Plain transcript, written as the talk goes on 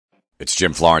It's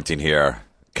Jim Florentine here,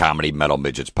 Comedy Metal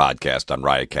Midgets podcast on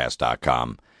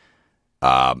riotcast.com.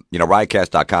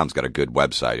 Riotcast.com's got a good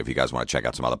website if you guys want to check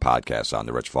out some other podcasts on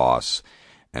the Rich Voss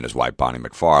and his wife Bonnie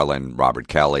McFarlane, Robert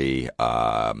Kelly.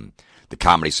 The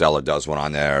Comedy Cellar does one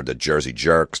on there. The Jersey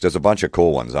Jerks. There's a bunch of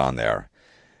cool ones on there.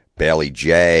 Bailey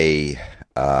J.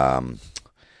 I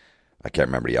can't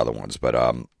remember the other ones, but,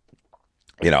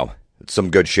 it's some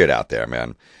good shit out there,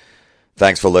 man.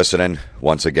 Thanks for listening.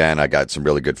 Once again, I got some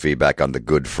really good feedback on The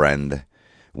Good Friend,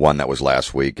 one that was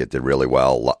last week. It did really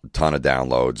well. Ton of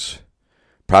downloads.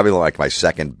 Probably like my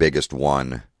second biggest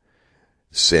one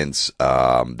since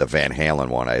the Van Halen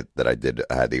one I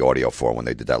had the audio for when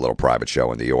they did that little private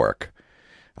show in New York.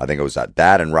 I think it was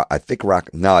that and I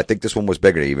think this one was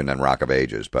bigger even than Rock of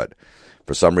Ages, but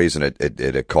for some reason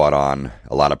it caught on.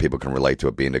 A lot of people can relate to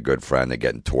it being a good friend. They're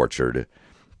getting tortured.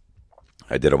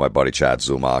 I did it with my buddy Chad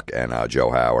Zumach and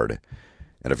Joe Howard.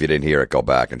 And if you didn't hear it, go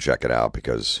back and check it out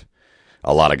because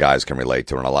a lot of guys can relate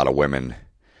to it and a lot of women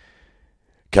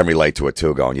can relate to it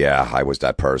too, going, yeah, I was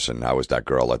that person. I was that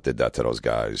girl that did that to those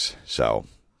guys. So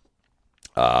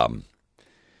it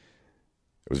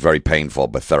was very painful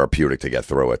but therapeutic to get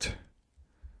through it.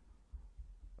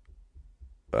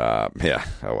 Oh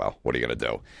well, what are you going to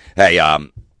do? Hey,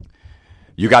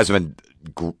 you guys have been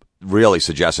really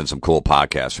suggesting some cool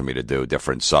podcasts for me to do,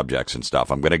 different subjects and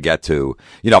stuff. I'm going to get to,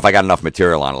 if I got enough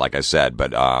material on it, like I said,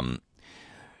 but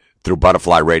through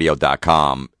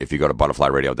butterflyradio.com, if you go to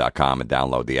butterflyradio.com and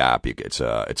download the app,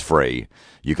 it's free.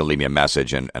 You can leave me a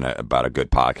message and about a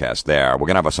good podcast there. We're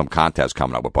going to have some contests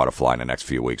coming up with Butterfly in the next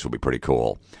few weeks. Will be pretty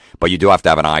cool. But you do have to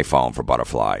have an iPhone for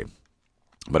Butterfly.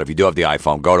 But if you do have the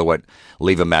iPhone, go to it,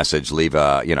 leave a message, leave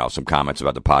some comments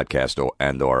about the podcast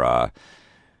or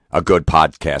a good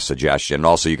podcast suggestion. And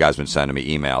also, you guys have been sending me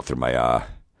email through my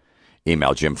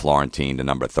email, Jim Florentine, the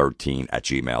number 13 at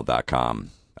gmail.com.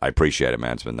 I appreciate it,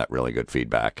 man. It's been that really good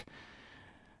feedback.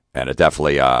 And it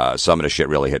definitely, some of the shit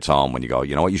really hits home when you go,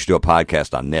 you know what, you should do a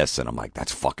podcast on this. And I'm like,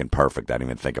 that's fucking perfect. I didn't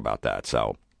even think about that.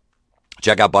 So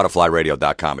check out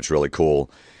butterflyradio.com. It's really cool.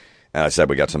 And I said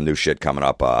we got some new shit coming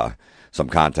up, some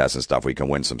contests and stuff. We can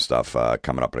win some stuff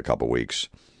coming up in a couple weeks.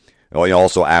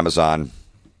 Also Amazon.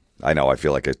 I know I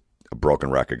feel like a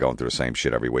broken record going through the same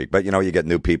shit every week. But, you get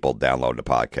new people downloading the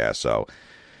podcast, so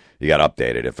you got to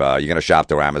update it. If you're going to shop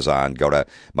through Amazon, go to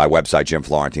my website,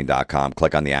 jimflorentine.com,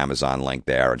 click on the Amazon link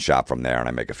there and shop from there, and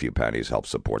I make a few pennies, help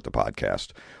support the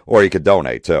podcast. Or you could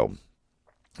donate, too.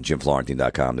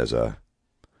 jimflorentine.com, there's a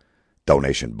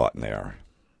donation button there.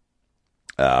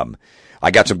 I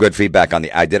got some good feedback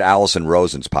I did Allison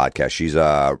Rosen's podcast. She's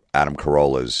Adam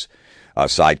Carolla's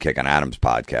sidekick on Adam's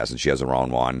podcast, and she has her own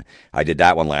one. I did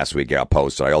that one last week. I'll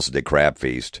post it. I also did Crab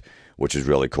Feast, which is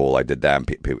really cool. I did that.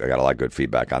 I got a lot of good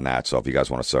feedback on that, so if you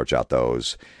guys want to search out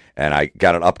those. And I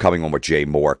got an upcoming one with Jay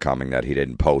Moore coming that he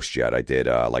didn't post yet. I did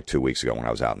like 2 weeks ago when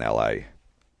I was out in L.A.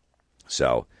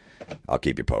 So I'll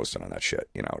keep you posted on that shit.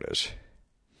 You know how it is.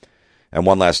 And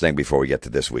one last thing before we get to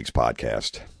this week's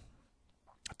podcast.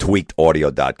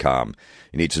 tweakedaudio.com.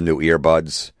 You need some new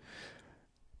earbuds.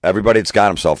 Everybody that's got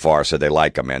them so far said they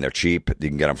like them, man. They're cheap. You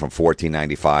can get them from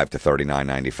 $14.95 to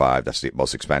 $39.95. That's the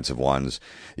most expensive ones.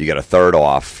 You get a third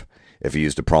off if you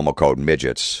use the promo code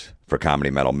Midgets for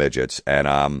Comedy Metal Midgets.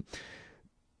 And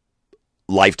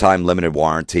lifetime limited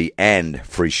warranty and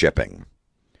free shipping.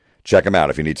 Check them out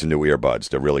if you need some new earbuds.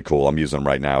 They're really cool. I'm using them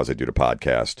right now as I do the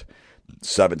podcast.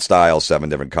 7 styles, 7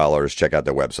 different colors. Check out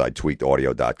their website,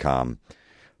 tweakedaudio.com.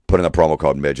 Put in the promo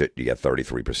code Midget. You get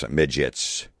 33%.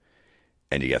 Midgets.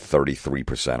 And you get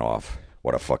 33% off.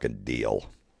 What a fucking deal.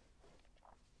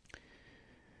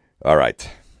 All right.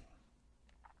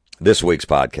 This week's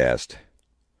podcast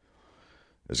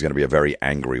is going to be a very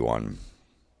angry one.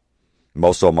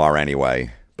 Most of them are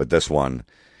anyway, but this one,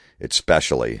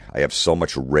 especially, I have so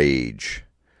much rage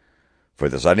for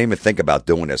this. I didn't even think about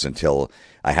doing this until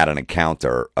I had an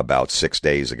encounter about 6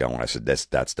 days ago when I said,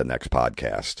 that's the next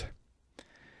podcast.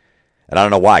 And I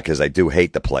don't know why, because I do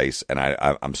hate the place, and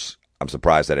I'm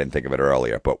surprised I didn't think of it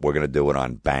earlier, but we're going to do it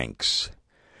on banks.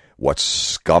 What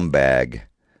scumbags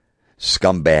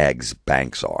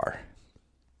banks are.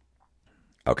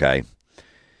 Okay?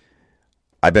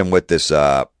 I've been with this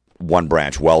one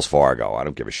branch, Wells Fargo. I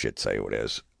don't give a shit, say who it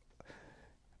is.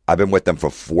 I've been with them for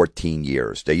 14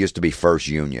 years. They used to be First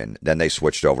Union. Then they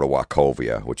switched over to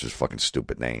Wachovia, which is a fucking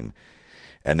stupid name.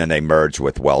 And then they merged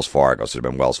with Wells Fargo. So they've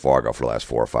been Wells Fargo for the last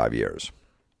 4 or 5 years.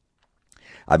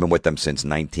 I've been with them since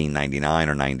 1999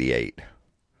 or 98.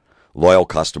 Loyal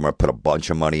customer, put a bunch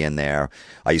of money in there.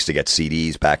 I used to get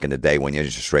CDs back in the day when the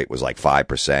interest rate was like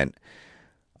 5%.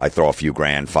 I throw a few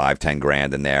grand, 5, 10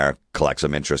 grand in there, collect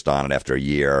some interest on it after a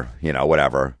year,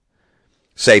 whatever.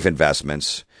 safe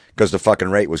investments because the fucking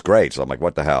rate was great. So I'm like,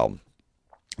 what the hell?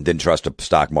 Didn't trust the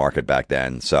stock market back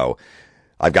then. So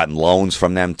I've gotten loans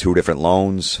from them, 2 different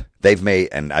loans. They've made,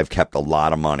 and I've kept a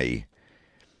lot of money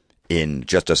in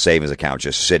just a savings account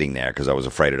just sitting there because I was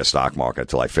afraid of the stock market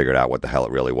until I figured out what the hell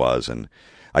it really was. And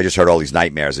I just heard all these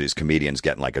nightmares of these comedians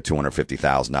getting like a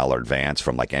 $250,000 advance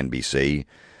from like NBC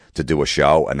to do a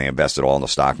show, and they invested all in the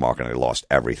stock market and they lost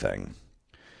everything.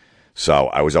 So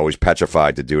I was always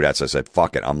petrified to do that. So I said,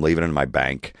 fuck it, I'm leaving it in my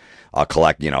bank. I'll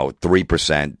collect, 3%,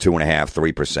 2.5%,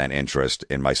 3% interest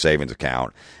in my savings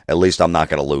account. At least I'm not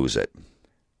going to lose it.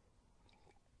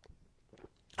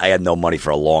 I had no money for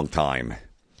a long time.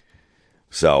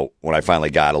 So when I finally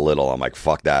got a little, I'm like,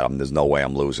 fuck that. There's no way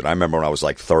I'm losing. I remember when I was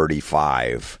like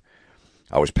 35,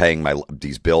 I was paying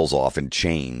these bills off in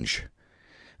change.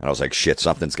 And I was like, shit,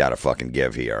 something's got to fucking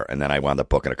give here. And then I wound up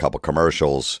booking a couple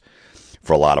commercials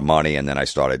for a lot of money. And then I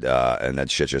started, and then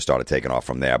shit just started taking off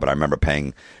from there. But I remember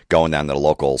going down to the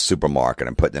local supermarket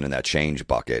and putting it in that change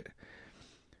bucket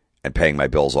and paying my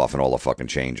bills off and all the fucking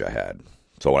change I had.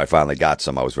 So when I finally got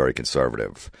some, I was very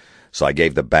conservative. So I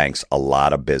gave the banks a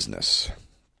lot of business.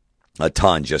 A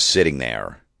ton just sitting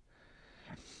there,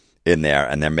 in there,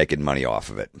 and they're making money off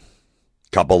of it.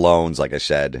 Couple loans, like I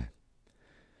said.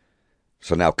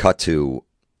 So now cut to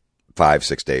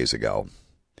 5-6 days ago.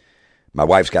 My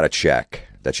wife's got a check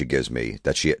that she gives me,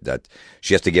 that she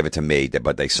has to give it to me,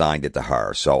 but they signed it to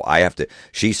her. So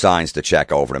she signs the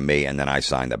check over to me, and then I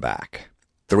sign the back.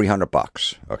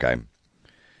 $300, okay?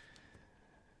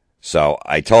 So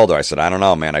I told her, I said, I don't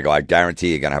know, man. I guarantee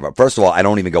you're going to have first of all, I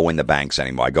don't even go in the banks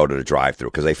anymore. I go to the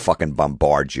drive-thru because they fucking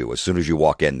bombard you. As soon as you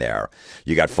walk in there,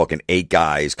 you got fucking 8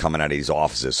 guys coming out of these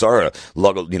offices. Sir,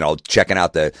 look, checking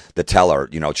out the teller,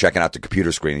 checking out the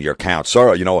computer screen of your account.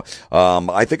 Sir,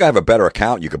 I think I have a better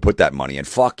account. You could put that money in.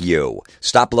 Fuck you.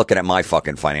 Stop looking at my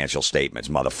fucking financial statements,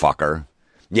 motherfucker.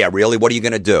 Yeah, really? What are you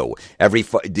going to do?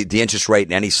 The interest rate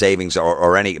in any savings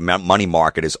or any money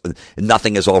market is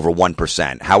nothing is over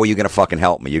 1%. How are you going to fucking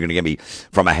help me? You're going to give me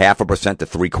from 0.5% to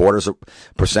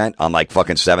 0.75% on like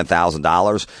fucking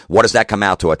 $7,000? What does that come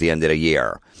out to at the end of the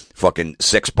year? Fucking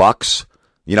 $6?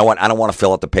 You know what? I don't want to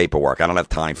fill out the paperwork. I don't have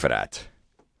time for that.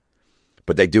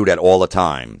 But they do that all the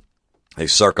time. They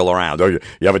circle around. Oh,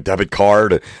 you have a debit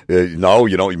card? No,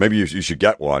 you don't. Maybe you should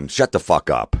get one. Shut the fuck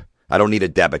up. I don't need a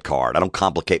debit card. I don't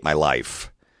complicate my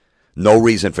life. No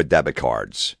reason for debit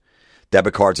cards.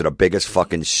 Debit cards are the biggest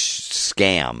fucking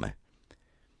scam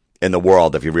in the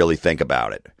world if you really think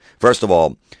about it. First of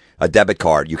all, a debit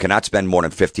card, you cannot spend more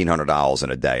than $1,500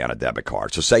 in a day on a debit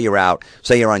card. So say you're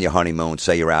on your honeymoon,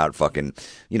 say you're out fucking,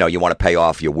 you want to pay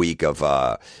off your week of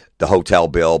the hotel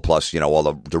bill plus,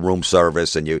 all the room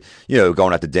service, and you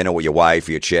going out to dinner with your wife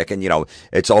or your chick, and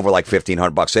it's over like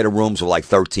 $1,500. Say the rooms were like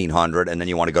 $1,300, and then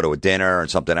you want to go to a dinner and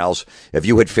something else. If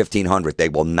you hit $1,500, they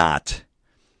will not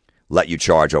let you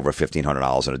charge over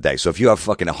 $1,500 in a day. So if you have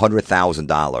fucking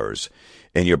 $100,000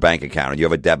 in your bank account and you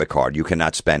have a debit card, you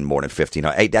cannot spend more than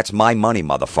 $1,500. Hey, that's my money,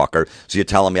 motherfucker. So you're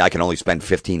telling me I can only spend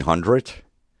 $1,500?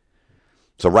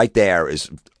 So right there is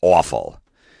awful.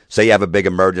 Say you have a big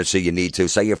emergency, you need to.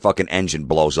 Say your fucking engine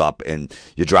blows up and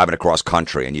you're driving across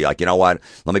country and you're like, you know what?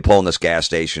 Let me pull in this gas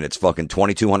station. It's fucking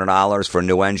 $2,200 for a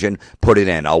new engine. Put it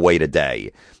in. I'll wait a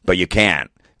day. But you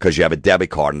can't because you have a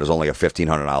debit card and there's only a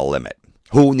 $1,500 limit.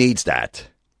 Who needs that?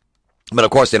 But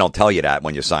of course they don't tell you that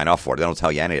when you sign up for it. They don't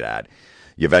tell you any of that.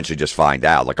 You eventually just find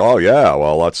out like, oh yeah,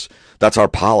 well that's our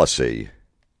policy.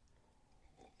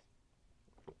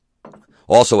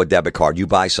 Also a debit card. You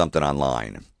buy something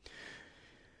online.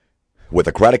 With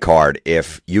a credit card,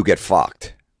 if you get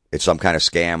fucked, it's some kind of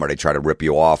scam or they try to rip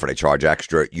you off or they charge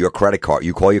extra, your credit card,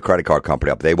 you call your credit card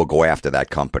company up, they will go after that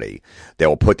company. They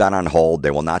will put that on hold.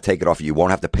 They will not take it off. You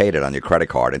won't have to pay it on your credit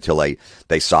card until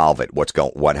they solve it.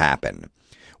 What happened?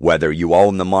 Whether you owe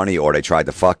them the money or they tried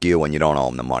to fuck you and you don't owe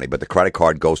them the money, but the credit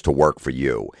card goes to work for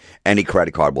you. Any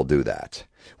credit card will do that,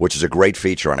 which is a great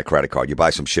feature on a credit card. You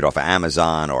buy some shit off of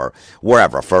Amazon or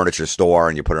wherever, a furniture store,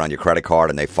 and you put it on your credit card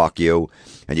and they fuck you.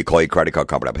 And you call your credit card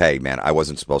company up, hey, man, I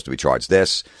wasn't supposed to be charged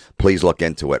this. Please look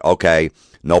into it. Okay,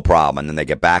 no problem. And then they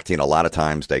get back to you, and a lot of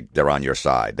times they're on your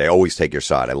side. They always take your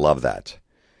side. I love that.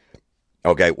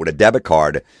 Okay, with a debit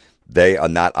card, they are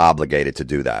not obligated to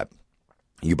do that.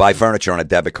 You buy furniture on a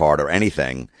debit card or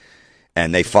anything,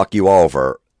 and they fuck you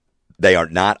over, they are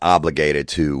not obligated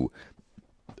to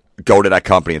go to that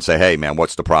company and say, hey, man,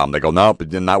 what's the problem? They go, no,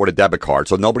 not with a debit card.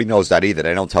 So nobody knows that either.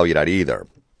 They don't tell you that either.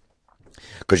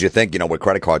 Because you think, with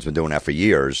credit cards, been doing that for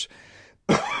years.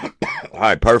 All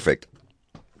right, perfect.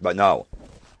 But no,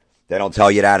 they don't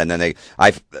tell you that. And then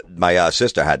my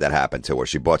sister had that happen to her.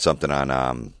 She bought something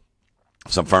on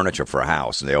some furniture for a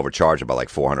house, and they overcharged her by like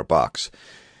 $400.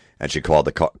 And she called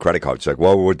the credit card. She's like,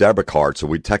 well, we're debit card, so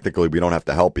we don't have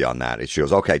to help you on that. And she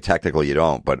goes, okay, technically you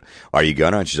don't, but are you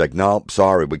gonna? And she's like, no,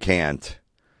 sorry, we can't.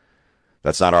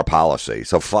 That's not our policy.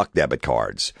 So fuck debit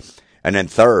cards. And then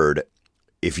third,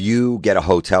 if you get a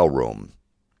hotel room,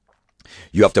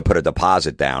 you have to put a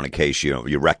deposit down in case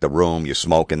you wreck the room, you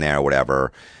smoke in there, or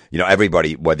whatever.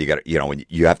 Everybody, whether you get,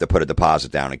 you have to put a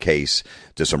deposit down in case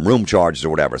there's some room charges or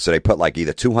whatever. So they put like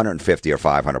either $250 or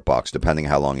 $500, depending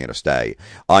how long you're going to stay,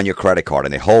 on your credit card,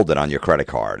 and they hold it on your credit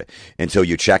card until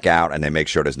you check out, and they make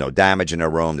sure there's no damage in the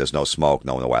room, there's no smoke,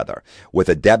 no weather. With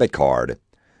a debit card,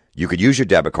 you could use your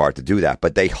debit card to do that,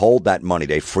 but they hold that money,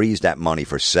 they freeze that money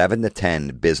for 7 to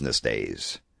 10 business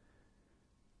days.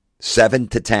 7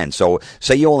 to 10. So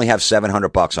say you only have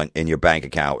 $700 in your bank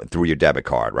account through your debit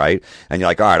card, right? And you're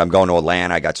like, all right, I'm going to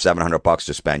Atlanta. I got $700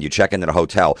 to spend. You check into the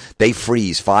hotel. They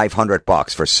freeze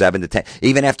 $500 for 7 to 10.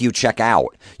 Even after you check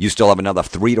out, you still have another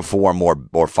 3 to 4 more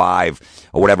or 5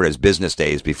 or whatever it is business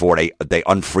days before they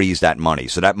unfreeze that money.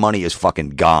 So that money is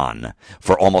fucking gone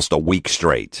for almost a week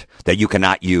straight that you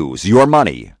cannot use. Your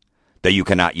money that you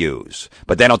cannot use.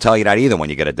 But they don't tell you that either when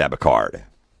you get a debit card.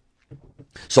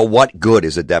 So what good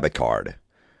is a debit card?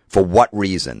 For what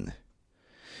reason?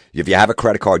 If you have a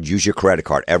credit card, use your credit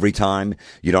card. Every time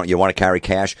you want to carry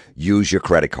cash, use your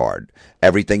credit card.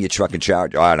 Everything you truck and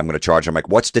charge, all right, I'm going to charge. I'm like,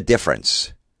 what's the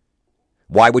difference?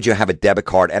 Why would you have a debit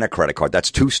card and a credit card?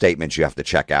 That's 2 statements you have to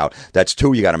check out. That's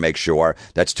 2 you got to make sure.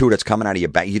 That's 2 that's coming out of your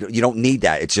bank. You don't need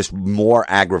that. It's just more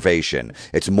aggravation.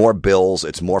 It's more bills.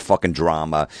 It's more fucking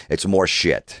drama. It's more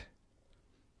shit.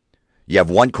 You have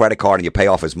 1 credit card and you pay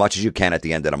off as much as you can at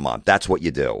the end of the month. That's what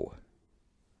you do.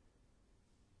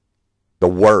 The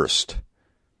worst.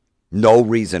 No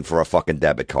reason for a fucking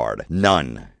debit card.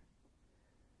 None.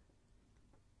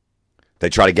 They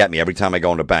try to get me every time I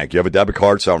go in the bank. You have a debit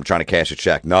card, so I'm trying to cash a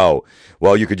check. No.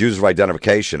 Well, you could use it for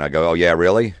identification. I go, oh, yeah,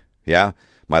 really? Yeah?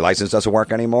 My license doesn't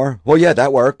work anymore? Well, yeah,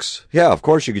 that works. Yeah, of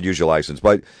course you could use your license.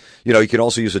 But, you can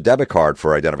also use a debit card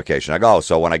for identification. I go,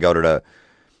 so when I go to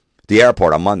the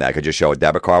airport on Monday, I could just show a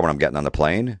debit card when I'm getting on the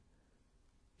plane?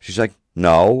 She's like,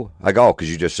 no. I go, because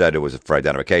you just said it was for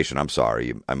identification. I'm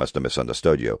sorry. I must have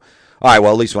misunderstood you. All right,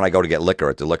 well, at least when I go to get liquor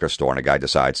at the liquor store and a guy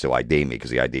decides to ID me because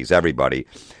he IDs everybody,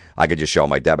 I could just show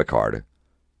my debit card.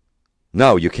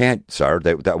 No, you can't, sir.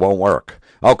 That won't work.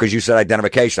 Oh, because you said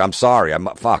identification. I'm sorry.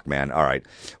 Fuck, man. All right.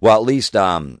 Well, at least,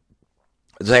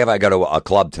 say if I go to a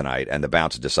club tonight and the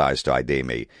bouncer decides to ID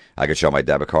me, I can show my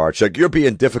debit card. She's like, you're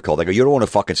being difficult. I go, you're the one who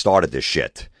fucking started this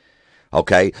shit.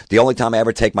 Okay? The only time I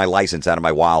ever take my license out of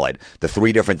my wallet, the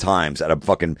 3 different times at a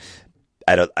fucking,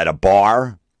 at a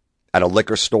bar, at a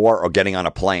liquor store, or getting on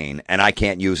a plane, and I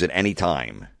can't use it any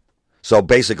time. So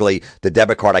basically, the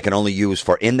debit card I can only use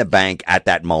for in the bank at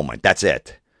that moment. That's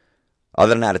it.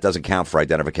 Other than that, it doesn't count for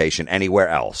identification anywhere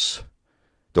else.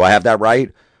 Do I have that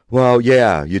right? Well,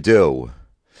 yeah, you do.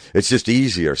 It's just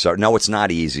easier, sir. No, it's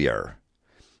not easier.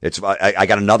 I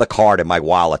got another card in my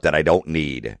wallet that I don't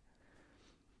need.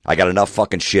 I got enough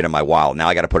fucking shit in my wallet. Now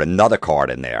I got to put another card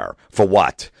in there. For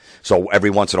what? So every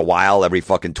once in a while, every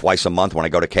fucking twice a month when I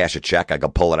go to cash a check, I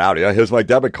can pull it out. Yeah, here's my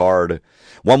debit card.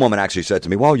 One woman actually said to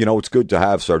me, well, it's good to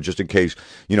have, sir, just in case,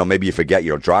 maybe you forget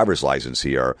your driver's license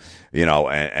here,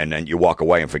 and then you walk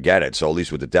away and forget it. So at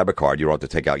least with the debit card, you don't have to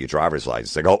take out your driver's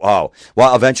license. I go, oh,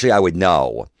 well, eventually I would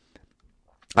know.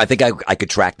 I think I could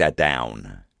track that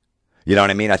down. You know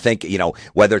what I mean? I think,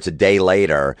 whether it's a day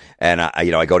later and,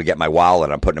 I go to get my wallet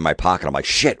and I'm putting it in my pocket. I'm like,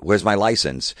 shit, where's my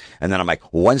license? And then I'm like,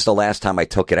 when's the last time I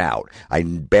took it out? I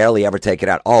barely ever take it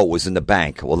out. Oh, it was in the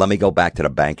bank. Well, let me go back to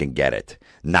the bank and get it.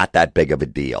 Not that big of a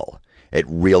deal. It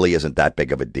really isn't that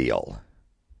big of a deal.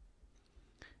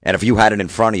 And if you had it in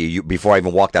front of you before I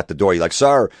even walked out the door, you're like,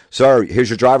 sir, here's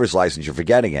your driver's license. You're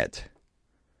forgetting it.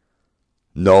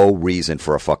 No reason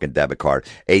for a fucking debit card.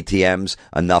 ATMs,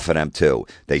 enough of them too.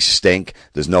 They stink.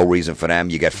 There's no reason for them.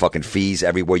 You get fucking fees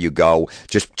everywhere you go.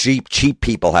 Just cheap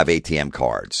people have ATM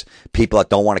cards. People that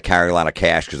don't want to carry a lot of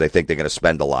cash because they think they're going to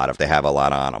spend a lot if they have a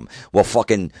lot on them. Well,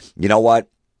 fucking, you know what?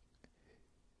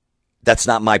 That's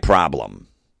not my problem.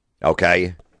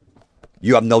 Okay?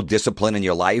 You have no discipline in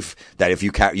your life that if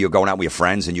you're going out with your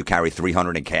friends and you carry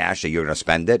 $300 in cash, that you're going to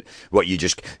spend it. What you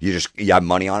have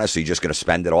money on it, so you're just going to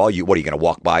spend it all. What are you going to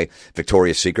walk by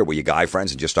Victoria's Secret with your guy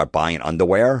friends and just start buying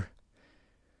underwear?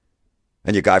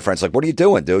 And your guy friend's like, "What are you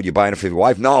doing, dude? You buying it for your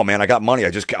wife?" No, man, I got money.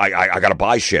 I got to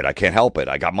buy shit. I can't help it.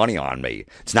 I got money on me.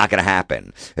 It's not going to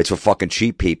happen. It's for fucking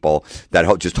cheap people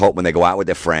that just hope when they go out with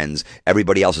their friends,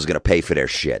 everybody else is going to pay for their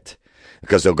shit.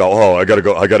 Because they'll go, oh, I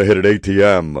gotta hit an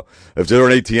ATM. If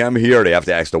there's an ATM here, they have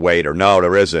to ask the waiter. No,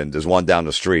 there isn't. There's one down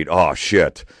the street. Oh,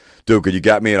 shit. Dude, could you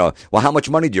get me well, how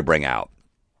much money do you bring out?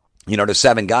 There's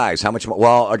 7 guys. How much?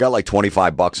 Well, I got like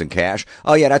 $25 in cash.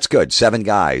 Oh, yeah, that's good. 7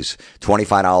 guys,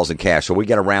 $25 in cash. So we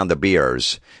get a round of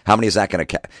beers. How many is that going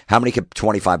to, how many could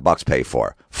 $25 pay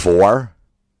for? 4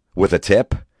 with a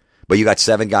tip? But you got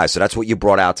 7 guys, so that's what you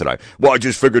brought out tonight. Well, I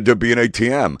just figured there'd be an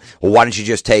ATM. Well, why don't you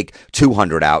just take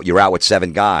 200 out? You're out with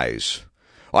 7 guys.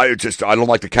 I don't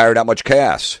like to carry that much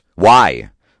cash. Why?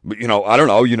 I don't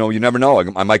know. You never know.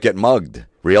 I might get mugged.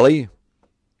 Really?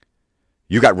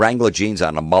 You got Wrangler jeans on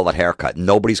and a mullet haircut.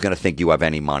 Nobody's going to think you have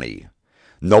any money.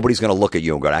 Nobody's going to look at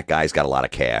you and go, that guy's got a lot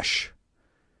of cash.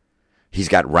 He's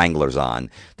got Wranglers on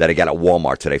that I got at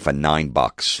Walmart today for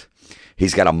 $9.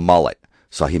 He's got a mullet.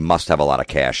 So he must have a lot of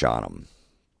cash on him.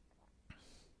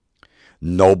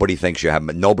 Nobody thinks you have.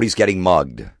 Nobody's getting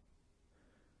mugged.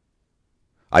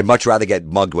 I'd much rather get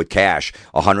mugged with cash,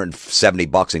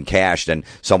 $170 in cash, than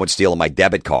someone stealing my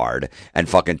debit card and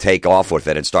fucking take off with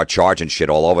it and start charging shit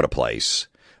all over the place.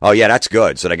 Oh, yeah, that's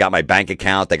good. So they got my bank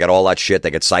account. They got all that shit.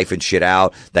 They could siphon shit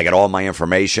out. They got all my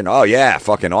information. Oh, yeah,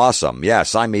 fucking awesome. Yeah,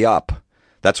 sign me up.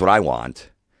 That's what I want.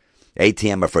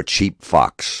 ATM are for cheap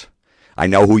fucks. I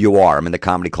know who you are. I'm in the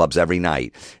comedy clubs every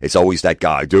night. It's always that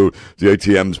guy. Dude, the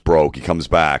ATM's broke. He comes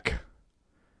back.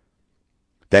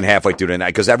 Then halfway through the night,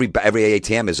 because every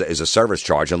ATM is a service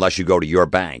charge unless you go to your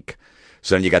bank.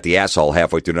 So then you got the asshole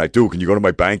halfway through the night. Dude, can you go to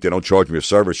my bank? They don't charge me a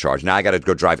service charge. Now I got to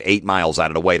go drive 8 miles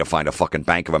out of the way to find a fucking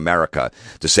Bank of America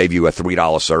to save you a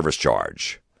 $3 service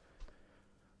charge.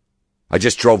 I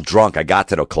just drove drunk. I got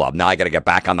to the club. Now I got to get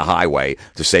back on the highway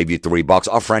to save you $3.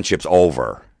 Our friendship's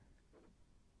over.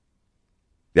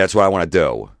 That's what I want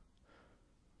to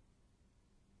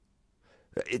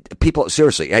do. People,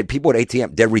 seriously, people at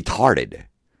ATM, they're retarded.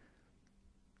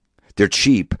 They're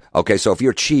cheap. Okay, so if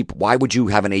you're cheap, why would you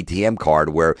have an ATM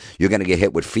card where you're going to get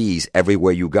hit with fees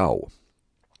everywhere you go?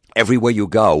 Everywhere you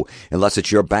go, unless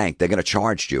it's your bank, they're going to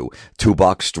charge you $2,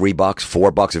 $3,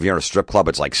 $4. If you're in a strip club,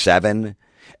 it's like $7.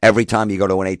 Every time you go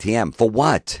to an ATM. For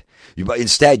what?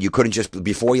 Instead, you couldn't just,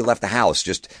 before you left the house,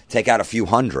 just take out a few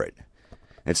hundred.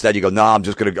 Instead, you go, no, I'm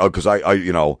just going to go because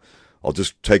I'll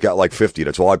just take out like 50.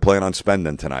 That's all I plan on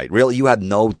spending tonight. Really, you have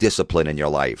no discipline in your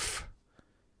life.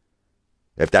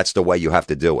 If that's the way you have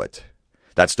to do it.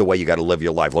 That's the way you got to live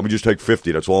your life. Let me just take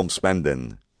 50. That's all I'm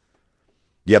spending.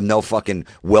 You have no fucking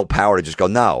willpower to just go,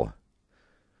 no.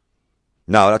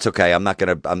 No, that's okay. I'm not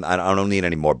going to, I don't need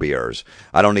any more beers.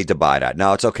 I don't need to buy that.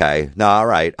 No, it's okay. No, all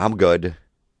right. I'm good.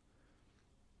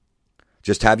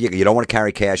 Just have you don't want to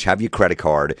carry cash, have your credit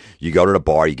card. You go to the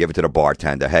bar, you give it to the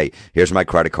bartender. Hey, here's my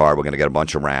credit card. We're going to get a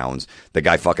bunch of rounds. The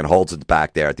guy fucking holds it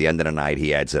back there. At the end of the night,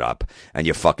 he adds it up. And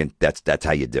you fucking, that's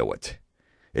how you do it.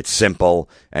 It's simple.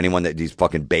 These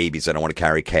fucking babies that don't want to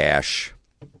carry cash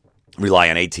rely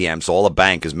on ATMs. So all the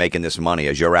bank is making this money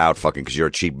as you're out fucking because you're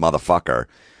a cheap motherfucker.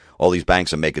 All these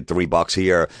banks are making $3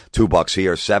 here, $2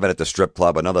 here, 7 at the strip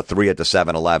club, another 3 at the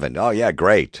 7-Eleven. Oh, yeah,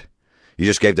 great. You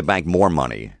just gave the bank more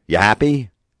money. You happy?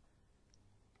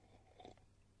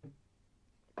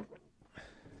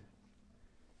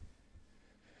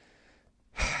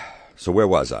 So where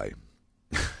was I?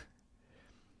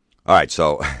 All right,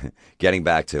 so getting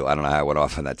back to, I don't know how I went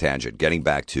off on that tangent. Getting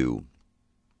back to,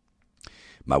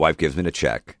 my wife gives me the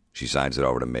check. She signs it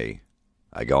over to me.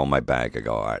 I go in my bank. I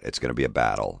go, all right, it's going to be a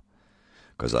battle.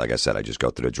 Because like I said, I just go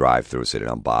through the drive-thru so they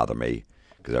don't bother me.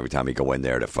 Because every time you go in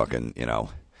there to fucking,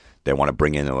 they want to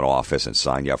bring you into an office and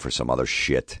sign you up for some other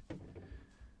shit.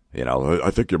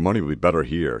 I think your money would be better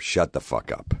here. Shut the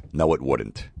fuck up. No, it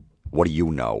wouldn't. What do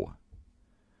you know?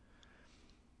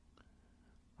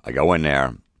 I go in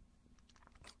there,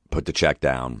 put the check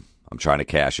down. I'm trying to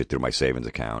cash it through my savings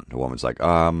account. The woman's like,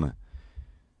 I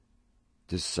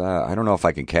don't know if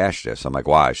I can cash this. I'm like,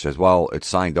 why? She says, well, it's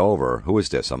signed over. Who is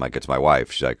this? I'm like, it's my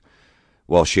wife. She's like,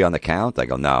 well, is she on the count? I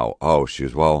go, no. Oh, she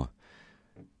goes, well,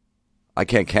 I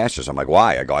can't cash this. I'm like,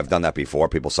 why? I go, I've done that before.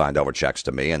 People signed over checks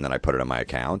to me, and then I put it in my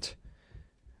account.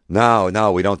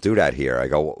 No, we don't do that here. I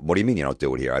go, what do you mean you don't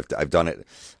do it here? I've done it.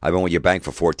 I've been with your bank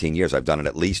for 14 years. I've done it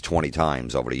at least 20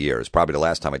 times over the years. Probably the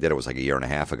last time I did it was like a year and a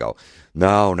half ago.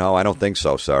 No, I don't think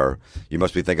so, sir. You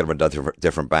must be thinking of a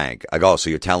different bank. I go, so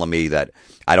you're telling me that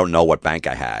I don't know what bank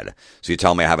I had. So you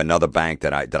tell me I have another bank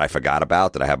that I forgot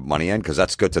about, that I have money in? Because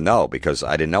that's good to know, because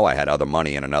I didn't know I had other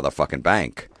money in another fucking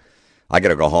bank. I got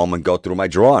to go home and go through my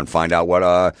drawer and find out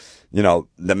what,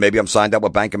 then maybe I'm signed up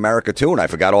with Bank of America too, and I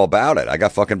forgot all about it. I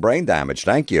got fucking brain damage.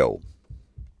 Thank you.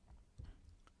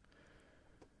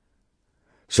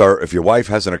 Sir, if your wife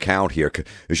has an account here,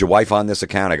 is your wife on this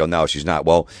account? I go, no, she's not.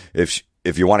 Well, if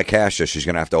if you want to cash this, she's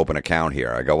going to have to open an account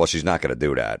here. I go, well, she's not going to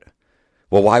do that.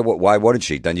 Well, why wouldn't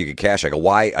she? Then you could cash. I go,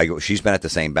 why? I go, she's been at the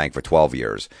same bank for 12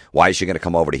 years. Why is she going to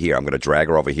come over to here? I'm going to drag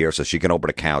her over here so she can open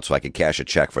an account so I can cash a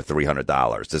check for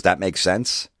 $300. Does that make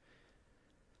sense?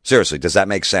 Seriously, does that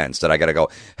make sense? That I got to go,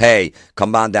 hey,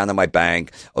 come on down to my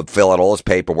bank, fill out all his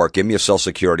paperwork, give me your Social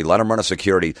Security, let him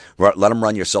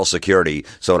run your Social Security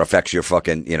so it affects your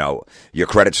fucking, your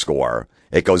credit score.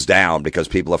 It goes down because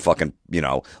people are fucking,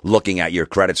 looking at your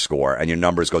credit score and your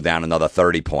numbers go down another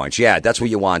 30 points. Yeah, that's what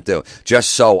you want to do.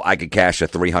 Just so I could cash a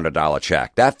 $300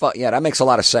 check. That makes a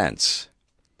lot of sense.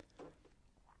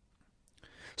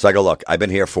 So I go, look, I've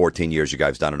been here 14 years. You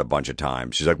guys done it a bunch of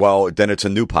times. She's like, well, then it's a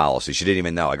new policy. She didn't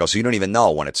even know. I go, so you don't even know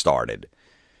when it started.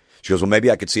 She goes, well, maybe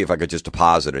I could see if I could just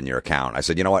deposit in your account. I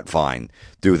said, you know what? Fine.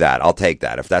 Do that. I'll take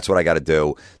that. If that's what I got to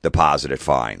do, deposit it.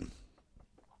 Fine.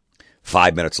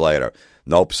 5 minutes later,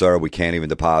 nope, sir, we can't even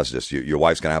deposit this. Your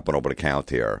wife's going to have to open an account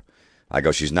here. I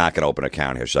go, she's not going to open an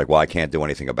account here. She's like, well, I can't do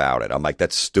anything about it. I'm like,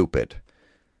 that's stupid.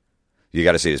 You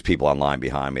got to see there's people online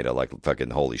behind me that like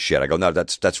fucking holy shit. I go, no,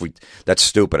 that's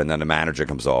stupid. And then the manager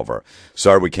comes over.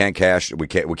 Sir, we can't cash. We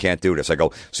can't do this. I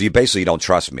go, so you basically don't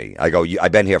trust me. I go,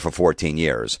 I've been here for 14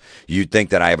 years. You think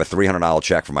that I have a $300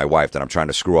 check for my wife that I'm trying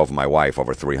to screw over my wife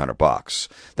over $300?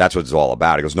 That's what it's all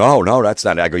about. He goes, no, that's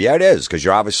not it. I go, yeah, it is. Cause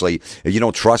you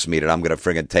don't trust me that I'm going to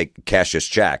friggin' cash this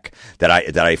check that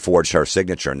I forged her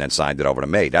signature and then signed it over to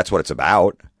me. That's what it's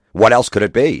about. What else could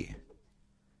it be?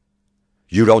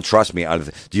 You don't trust me.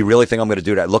 Do you really think I'm going to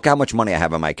do that? Look how much money I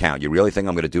have in my account. You really think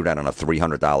I'm going to do that on a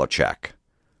 $300 check?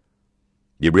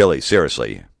 You really,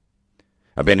 seriously?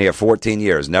 I've been here 14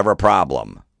 years, never a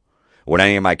problem with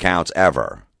any of my accounts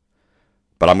ever.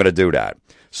 But I'm going to do that.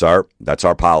 Sir, that's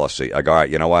our policy. I go, all right,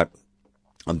 you know what?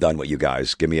 I'm done with you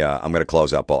guys. I'm going to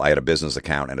close out both. I had a business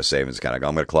account and a savings account. I go,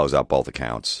 I'm going to close out both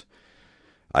accounts.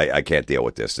 I can't deal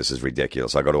with this. This is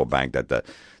ridiculous. I go to a bank that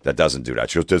doesn't do that.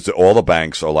 She goes, all the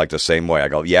banks are like the same way. I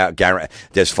go, yeah,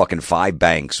 there's fucking 5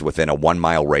 banks within a 1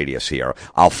 mile radius here.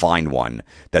 I'll find one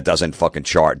that doesn't fucking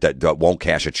that won't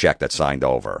cash a check that's signed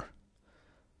over.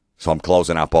 So I'm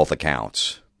closing out both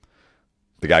accounts.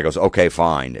 The guy goes, okay,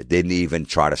 fine. Didn't even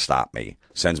try to stop me.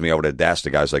 Sends me over to the desk. The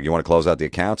guy's like, you want to close out the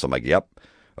accounts? I'm like, yep.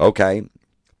 Okay.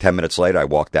 10 minutes later, I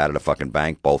walked out of the fucking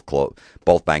bank. Both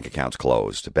bank accounts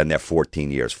closed. Been there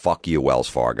 14 years. Fuck you, Wells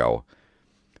Fargo.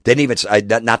 Didn't even,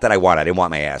 not that I didn't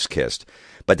want my ass kissed.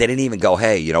 But they didn't even go,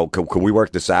 hey, can we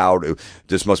work this out?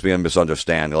 This must be a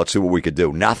misunderstanding. Let's see what we could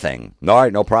do. Nothing. All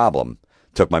right, no problem.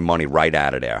 Took my money right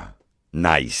out of there.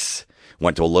 Nice.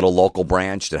 Went to a little local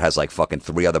branch that has like fucking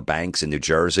 3 other banks in New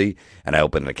Jersey, and I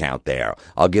opened an account there.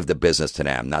 I'll give the business to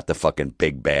them, not the fucking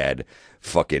big bad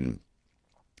fucking,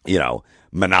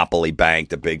 monopoly bank,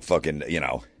 the big fucking,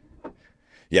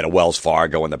 the Wells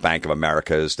Fargo and the Bank of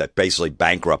Americas that basically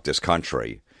bankrupt this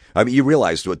country. I mean, you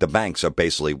realize what the banks are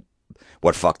basically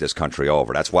what fucked this country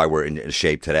over. That's why we're in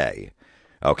shape today.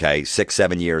 Okay,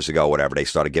 6-7 years ago, whatever, they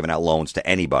started giving out loans to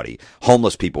anybody.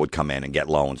 Homeless people would come in and get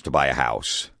loans to buy a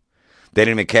house. They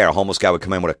didn't even care. A homeless guy would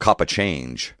come in with a cup of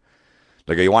change.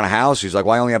 They go, you want a house? He's like,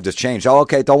 well, I only have this change. Oh,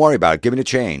 okay, don't worry about it. Give me the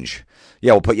change.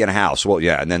 Yeah, we'll put you in a house. Well,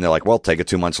 yeah. And then they're like, well, take it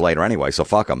 2 months later anyway. So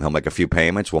fuck him. He'll make a few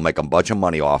payments. We'll make a bunch of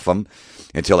money off him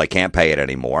until they can't pay it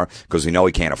anymore because we know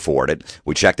he can't afford it.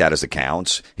 We checked out his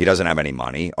accounts. He doesn't have any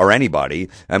money or anybody.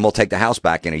 And we'll take the house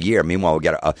back in a year. Meanwhile, we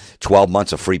get 12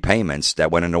 months of free payments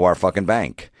that went into our fucking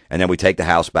bank. And then we take the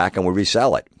house back and we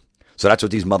resell it. So that's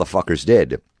what these motherfuckers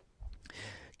did.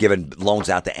 Giving loans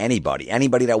out to anybody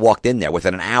that walked in there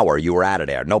within an hour, you were out of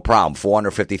there, no problem.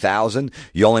 $450,000,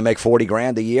 you only make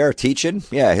 $40,000 a year teaching.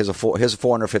 Yeah, here's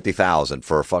 $450,000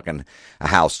 for a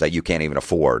house that you can't even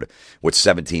afford with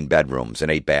 17 bedrooms and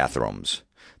 8 bathrooms.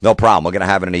 No problem. We're gonna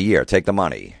have it in a year. Take the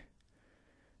money.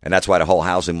 And that's why the whole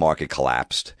housing market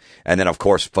collapsed. And then, of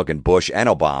course, fucking Bush and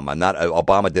Obama.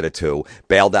 Obama did it too.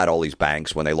 Bailed out all these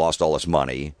banks when they lost all this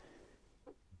money.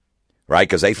 Right?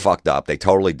 Because they fucked up. They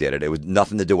totally did it. It was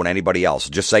nothing to do with anybody else.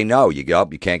 Just say no. You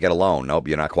can't get a loan. Nope,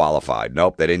 you're not qualified.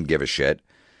 Nope, they didn't give a shit.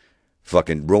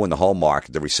 Fucking ruined the whole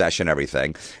market, the recession,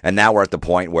 everything. And now we're at the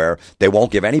point where they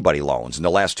won't give anybody loans. In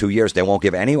the last 2 years, they won't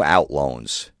give any out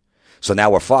loans. So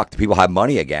now we're fucked. People have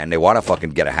money again. They want to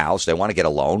fucking get a house. They want to get a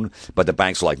loan. But the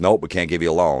banks are like, nope, we can't give you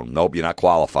a loan. Nope, you're not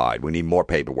qualified. We need more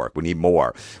paperwork. We need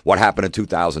more. What happened in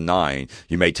 2009?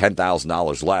 You made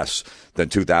 $10,000 less than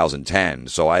 2010.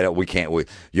 So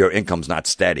your income's not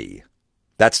steady.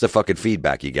 That's the fucking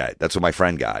feedback you get. That's what my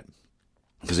friend got.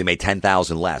 Because he made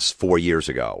 $10,000 less 4 years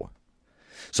ago.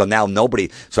 So now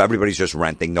everybody's just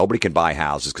renting. Nobody can buy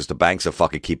houses because the banks are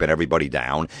fucking keeping everybody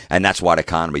down. And that's why the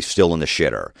economy's still in the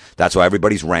shitter. That's why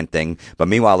everybody's renting. But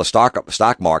meanwhile, the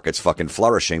stock market's fucking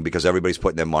flourishing because everybody's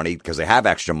putting their money, because they have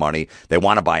extra money. They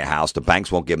want to buy a house. The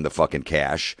banks won't give them the fucking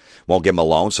cash, won't give them a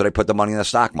loan. So they put the money in the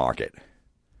stock market.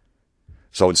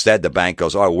 So instead, the bank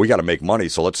goes, oh, we got to make money,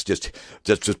 so let's just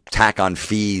tack on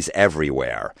fees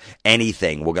everywhere.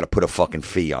 Anything, we're going to put a fucking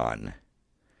fee on.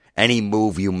 Any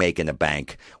move you make in the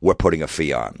bank, we're putting a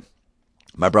fee on.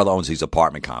 My brother owns these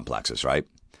apartment complexes, right?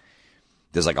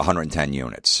 There's like 110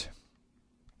 units.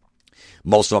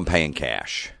 Most of them paying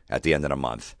cash at the end of the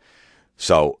month.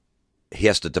 So he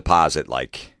has to deposit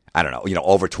like, I don't know,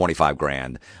 over 25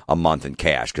 grand a month in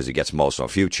cash because he gets most of them.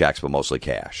 A few checks, but mostly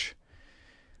cash.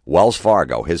 Wells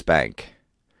Fargo, his bank,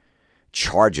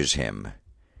 charges him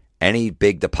any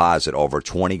big deposit over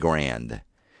 20 grand.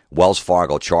 Wells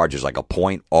Fargo charges like a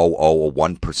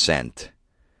 0.001%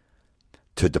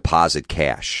 to deposit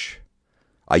cash.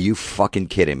 Are you fucking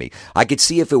kidding me? I could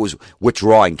see if it was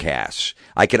withdrawing cash.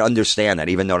 I could understand that,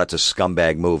 even though that's a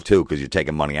scumbag move too, because you're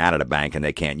taking money out of the bank and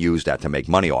they can't use that to make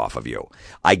money off of you.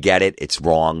 I get it. It's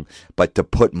wrong. But to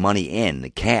put money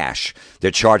in, cash,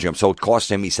 they're charging him. So it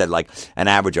cost him, he said, like an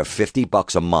average of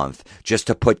 $50 a month just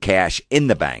to put cash in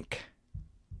the bank.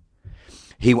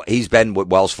 He's been with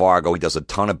Wells Fargo. He does a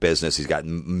ton of business. He's got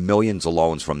millions of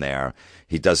loans from there.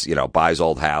 He does, buys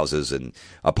old houses and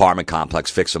apartment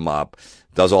complex, fix them up,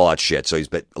 does all that shit. So he's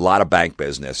been a lot of bank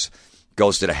business.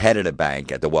 Goes to the head of the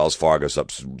bank at the Wells Fargo.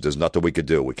 There's nothing we could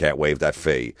do. We can't waive that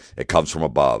fee. It comes from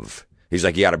above. He's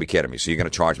like, you got to be kidding me. So you're going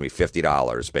to charge me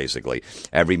 $50 basically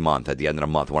every month at the end of the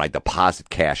month when I deposit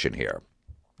cash in here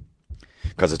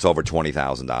because it's over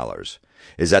 $20,000.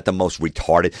 Is that the most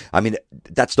retarded? I mean,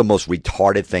 that's the most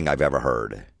retarded thing I've ever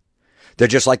heard. They're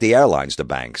just like the airlines, the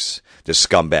banks, the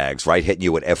scumbags, right? Hitting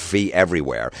you with a fee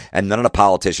everywhere. And none of the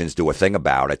politicians do a thing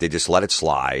about it. They just let it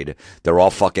slide. They're all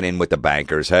fucking in with the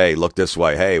bankers. Hey, look this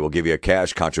way. Hey, we'll give you a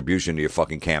cash contribution to your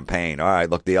fucking campaign. All right,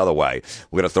 look the other way.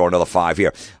 We're going to throw another $5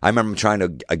 here. I remember trying to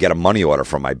get a money order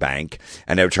from my bank,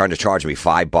 and they were trying to charge me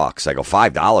 $5. I go,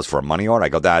 $5 for a money order? I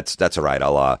go, that's all right.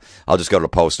 I'll just go to the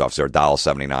post office. They're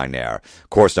 $1.79 there. Of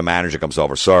course, the manager comes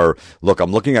over. Sir, look,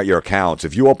 I'm looking at your accounts.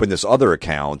 If you open this other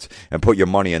account and put your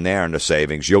money in there in the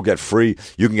savings, you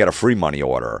can get a free money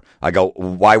order. I go,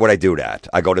 why would I do that?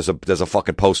 I go, there's a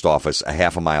fucking post office a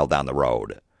half a mile down the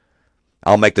road.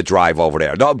 I'll make the drive over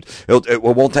there. No, it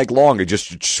won't take long. You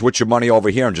just switch your money over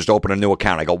here and just open a new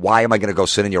account. I go, why am I going to go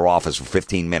sit in your office for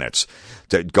 15 minutes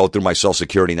to go through my social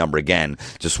security number again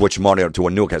to switch money to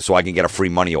a new account so I can get a free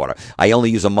money order? I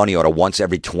only use a money order once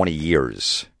every 20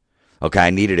 years. Okay,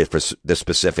 I needed it for this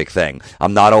specific thing.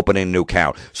 I'm not opening a new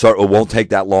account. So it won't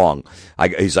take that long.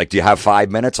 He's like, do you have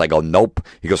 5 minutes? I go, nope.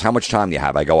 He goes, how much time do you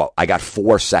have? I go, I got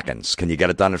 4 seconds. Can you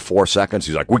get it done in 4 seconds?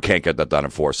 He's like, we can't get that done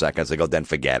in 4 seconds. I go, then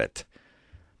forget it.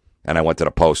 And I went to the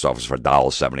post office for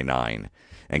 $1.79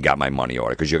 and got my money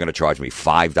order because you're going to charge me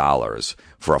 $5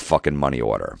 for a fucking money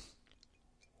order.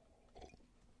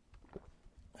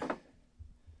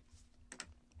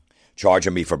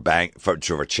 Charging me for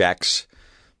checks.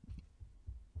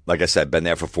 Like I said, been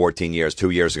there for 14 years. 2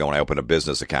 years ago when I opened a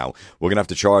business account, we're going to have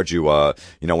to charge you,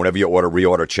 whenever you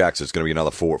reorder checks, it's going to be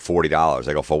another $40.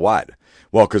 I go, for what?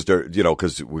 Well,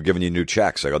 because we're giving you new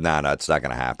checks. I go, nah, it's not going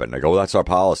to happen. I go, well, that's our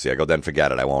policy. I go, then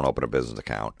forget it. I won't open a business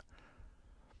account.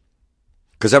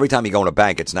 Because every time you go in a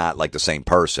bank, it's not like the same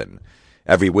person.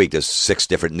 Every week, there's 6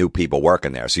 different new people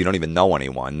working there. So you don't even know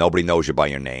anyone. Nobody knows you by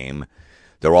your name.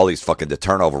 There are all these the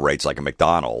turnover rates like a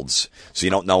McDonald's. So you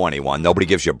don't know anyone. Nobody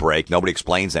gives you a break. Nobody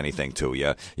explains anything to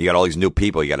you. You got all these new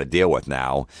people you got to deal with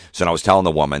now. So I was telling the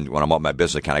woman when I'm opening my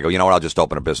business account, I go, you know what? I'll just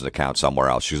open a business account somewhere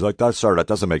else. She's like, sir, that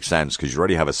doesn't make sense because you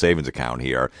already have a savings account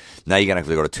here. Now you're going to have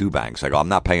to go to 2 banks. I go, I'm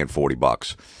not paying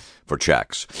 $40 for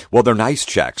checks. Well, they're nice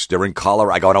checks. They're in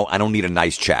color. I go, I don't need a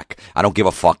nice check. I don't give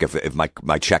a fuck if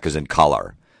my check is in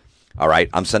color. All right,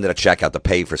 I'm sending a check out to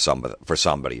pay for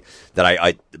somebody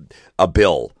that a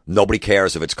bill. Nobody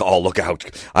cares if it's, oh, look out.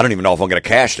 I don't even know if I'm going to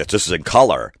cash this. This is in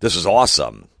color. This is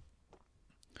awesome.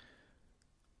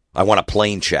 I want a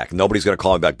plain check. Nobody's going to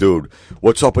call me back, dude,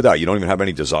 what's up with that? You don't even have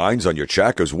any designs on your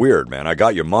check? It's weird, man. I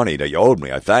got your money that you owed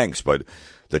me. Thanks, but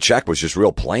the check was just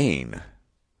real plain.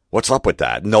 What's up with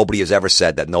that? Nobody has ever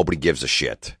said that. Nobody gives a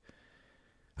shit.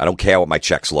 I don't care what my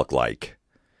checks look like.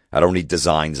 I don't need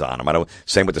designs on them.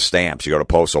 Same with the stamps. You go to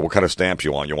postal. What kind of stamps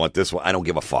you want? You want this one? I don't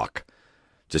give a fuck.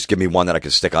 Just give me one that I can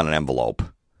stick on an envelope.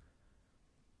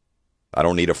 I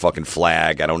don't need a fucking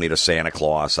flag. I don't need a Santa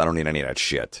Claus. I don't need any of that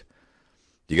shit.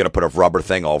 You're going to put a rubber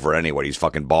thing over anyway, these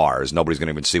fucking bars. Nobody's going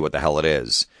to even see what the hell it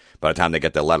is. By the time they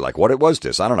get their letter, like, what was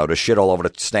this? I don't know. There's shit all over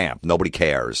the stamp. Nobody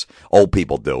cares. Old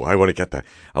people do. I want to get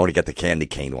the candy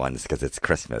cane ones because it's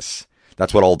Christmas.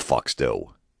 That's what old fucks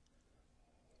do.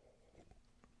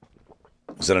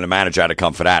 So then the manager had to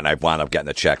come for that, and I wound up getting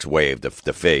the checks waived,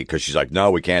 the fee, because she's like,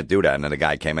 no, we can't do that. And then the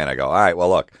guy came in. I go, all right, well,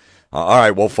 look. All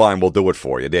right, well, fine. We'll do it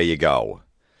for you. There you go.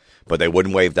 But they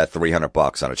wouldn't waive that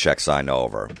 $300 on a check signed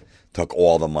over. Took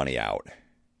all the money out.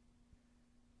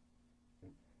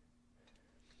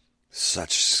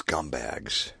 Such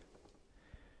scumbags.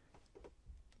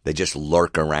 They just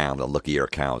lurk around and look at your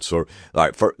accounts. So, all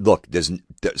right, look,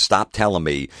 stop telling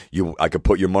me I could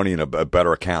put your money in a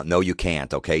better account. No, you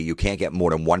can't, okay? You can't get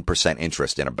more than 1%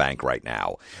 interest in a bank right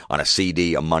now on a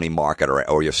CD, a money market,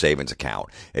 or your savings account.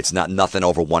 It's nothing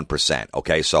over 1%,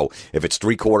 okay? So if it's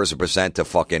 0.75% to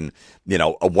fucking, a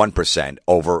 1%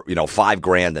 over,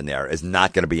 $5,000 in there is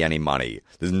not going to be any money.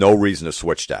 There's no reason to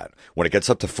switch that. When it gets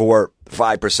up to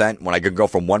 5%, when I can go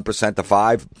from 1% to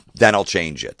 5%, then I'll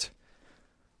change it.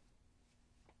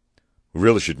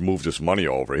 Really should move this money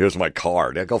over. Here's my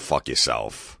card. Yeah, go fuck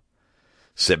yourself.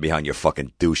 Sit behind your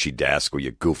fucking douchey desk with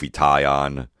your goofy tie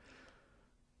on.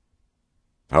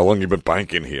 How long you been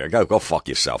banking here? Go fuck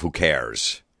yourself. Who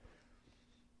cares?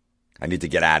 I need to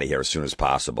get out of here as soon as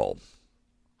possible.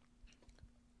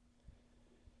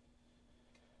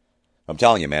 I'm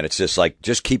telling you, man, it's just like,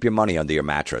 just keep your money under your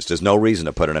mattress. There's no reason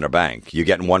to put it in a bank. You're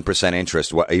getting 1%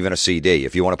 interest, even a CD.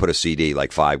 If you want to put a CD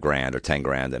like $5,000 or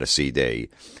 $10,000 in a CD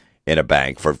in a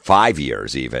bank for 5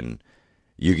 years even,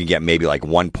 you can get maybe like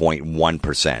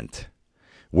 1.1%,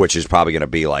 which is probably going to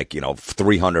be like,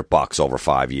 $300 over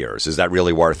 5 years. Is that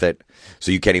really worth it?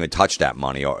 So you can't even touch that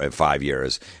money in 5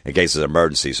 years in case of an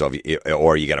emergency,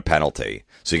 or you get a penalty.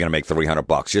 So you're going to make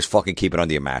 $300. Just fucking keep it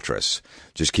under your mattress.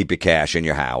 Just keep your cash in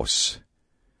your house.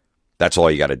 That's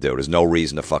all you got to do. There's no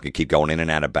reason to fucking keep going in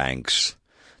and out of banks.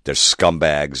 They're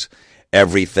scumbags.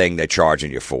 Everything they're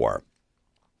charging you for.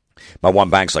 My one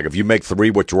bank's like, if you make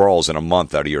 3 withdrawals in a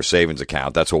month out of your savings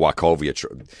account, that's what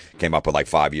Wachovia came up with like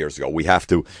 5 years ago. We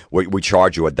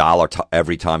charge you $1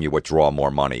 every time you withdraw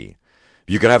more money.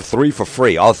 You can have 3 for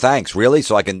free. Oh, thanks. Really?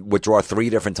 So I can withdraw 3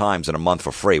 different times in a month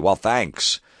for free. Well,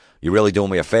 thanks. You're really doing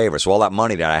me a favor. So all that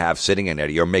money that I have sitting in there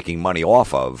that you're making money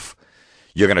off of,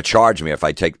 you're going to charge me if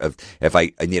I need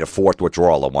a 4th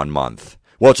withdrawal in 1 month.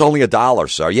 Well, it's only $1,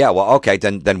 sir. Yeah, well, okay,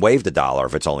 then waive the $1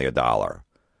 if it's only $1.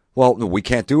 Well, we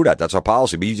can't do that. That's our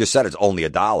policy. But you just said it's only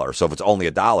 $1. So if it's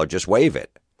only $1, just waive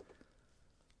it.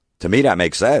 To me, that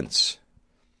makes sense.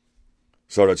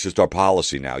 So that's just our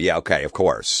policy now. Yeah, okay, of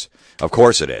course. Of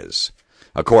course it is.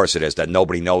 Of course it is that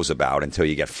nobody knows about until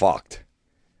you get fucked.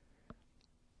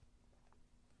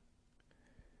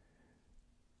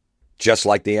 Just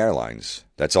like the airlines.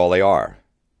 That's all they are.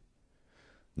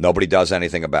 Nobody does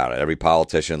anything about it. Every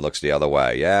politician looks the other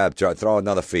way. Yeah, throw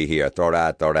another fee here. Throw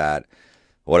that.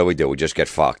 What do? We just get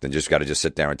fucked and just got to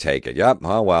sit there and take it. Yep.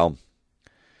 Oh, well.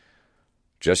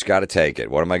 Just got to take it.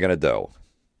 What am I going to do?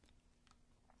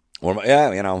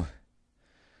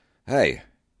 Hey.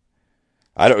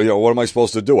 I don't, what am I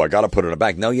supposed to do? I got to put it in a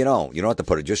bank. No, you don't. You don't have to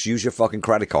put it. Just use your fucking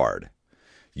credit card.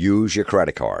 Use your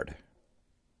credit card.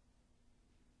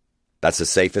 That's the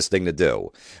safest thing to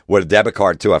do. With a debit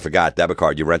card, too, I forgot. Debit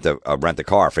card, you rent a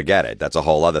car, forget it. That's a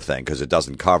whole other thing because it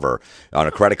doesn't cover. On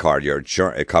a credit card, your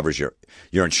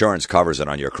insurance covers it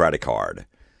on your credit card.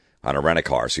 On a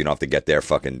rent-a-car, so you don't have to get their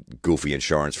fucking goofy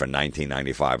insurance for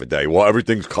 $19.95 a day. Well,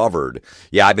 everything's covered.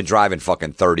 Yeah, I've been driving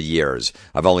fucking 30 years.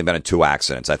 I've only been in 2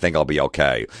 accidents. I think I'll be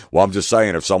okay. Well, I'm just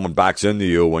saying, if someone backs into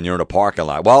you when you're in a parking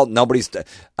lot, well, nobody's...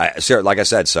 sir, like I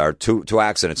said, sir, two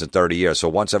accidents in 30 years, so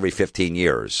once every 15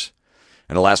 years.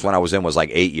 And the last one I was in was like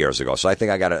 8 years ago, so I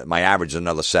think I got my average is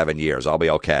another 7 years. I'll be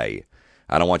okay.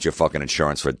 I don't want your fucking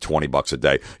insurance for $20 a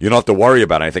day. You don't have to worry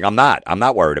about anything. I'm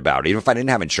not worried about it. Even if I didn't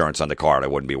have insurance on the car, I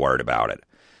wouldn't be worried about it.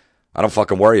 I don't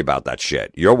fucking worry about that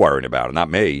shit. You're worried about it, not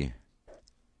me.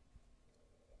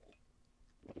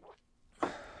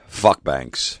 Fuck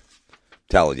banks.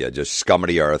 Telling you, just scum of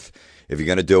the earth. If you're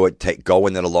gonna do it, go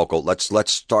into the local. Let's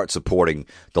start supporting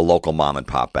the local mom and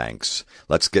pop banks.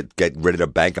 Let's get rid of the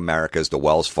Bank Americas, the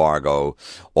Wells Fargo,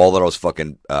 all of those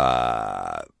fucking.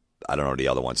 I don't know the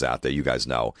other ones out there. You guys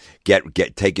know.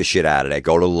 Take your shit out of there.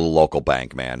 Go to a little local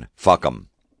bank, man. Fuck them.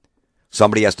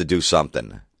 Somebody has to do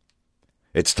something.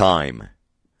 It's time.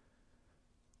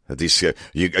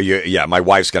 My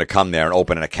wife's gonna come there and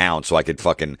open an account so I could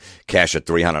fucking cash a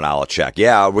 $300 check.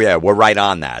 Yeah, we're right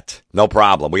on that. No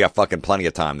problem. We got fucking plenty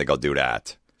of time to go do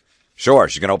that. Sure,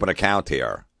 she's gonna open an account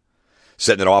here.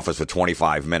 Sit in an office for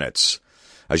 25 minutes.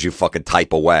 as you fucking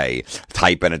type away,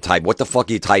 typing and type. What the fuck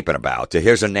are you typing about?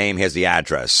 Here's her name, here's the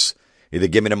address. Either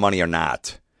give me the money or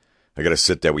not. I gotta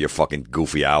sit there with your fucking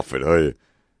goofy outfit. Hey,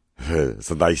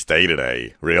 it's a nice day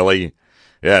today. Really?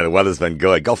 Yeah, the weather's been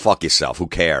good. Go fuck yourself. Who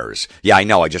cares? Yeah, I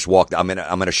know. I just walked. I'm in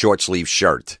a short sleeve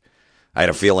shirt. I had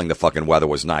a feeling the fucking weather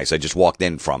was nice. I just walked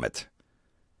in from it.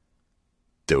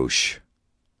 Douche.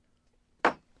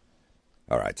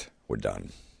 All right, we're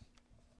done.